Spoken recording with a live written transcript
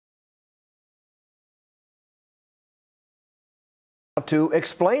to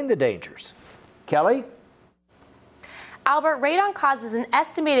explain the dangers. Kelly? Albert, radon causes an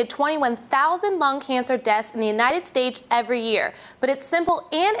estimated 21,000 lung cancer deaths in the United States every year, but it's simple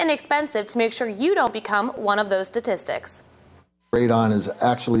and inexpensive to make sure you don't become one of those statistics. Radon is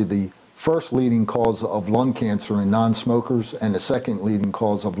actually the first leading cause of lung cancer in non-smokers and the second leading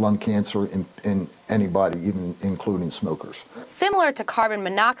cause of lung cancer in anybody, even including smokers. Similar to carbon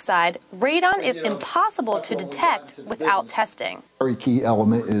monoxide, radon is impossible to detect without testing. A very key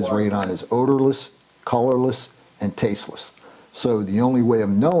element is radon is odorless, colorless, and tasteless. So the only way of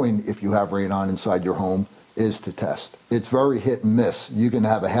knowing if you have radon inside your home is to test. It's very hit and miss. You can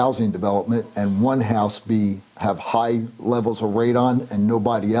have a housing development and one house have high levels of radon and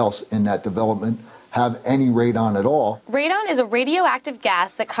nobody else in that development have any radon at all. Radon is a radioactive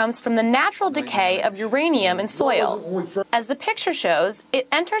gas that comes from the natural decay of uranium in soil. As the picture shows, it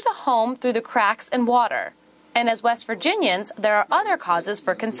enters a home through the cracks and water. And as West Virginians, there are other causes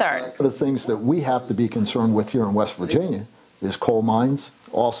for concern. One of the things that we have to be concerned with here in West Virginia is coal mines,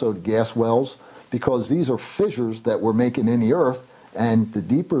 also gas wells, because these are fissures that we're making in the earth, and the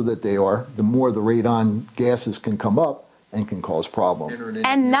deeper that they are, the more the radon gases can come up and can cause problems.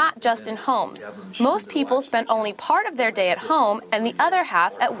 And not just in homes. Most people spend only part of their day at home and the other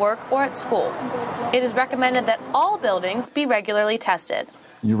half at work or at school. It is recommended that all buildings be regularly tested.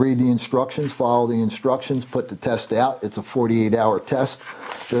 You read the instructions, follow the instructions, put the test out. It's a 48-hour test.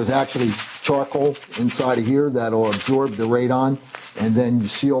 There's actually charcoal inside of here that'll absorb the radon, and then you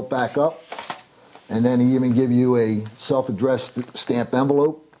seal it back up. And then he even give you a self-addressed stamp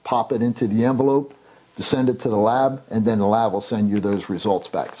envelope, pop it into the envelope, to send it to the lab, and then the lab will send you those results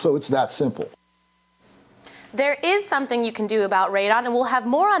back. So it's that simple. There is something you can do about radon, and we'll have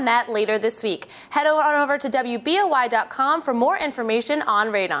more on that later this week. Head on over to WBOY.com for more information on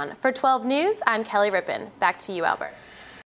radon. For 12 News, I'm Kelly Rippin. Back to you, Albert.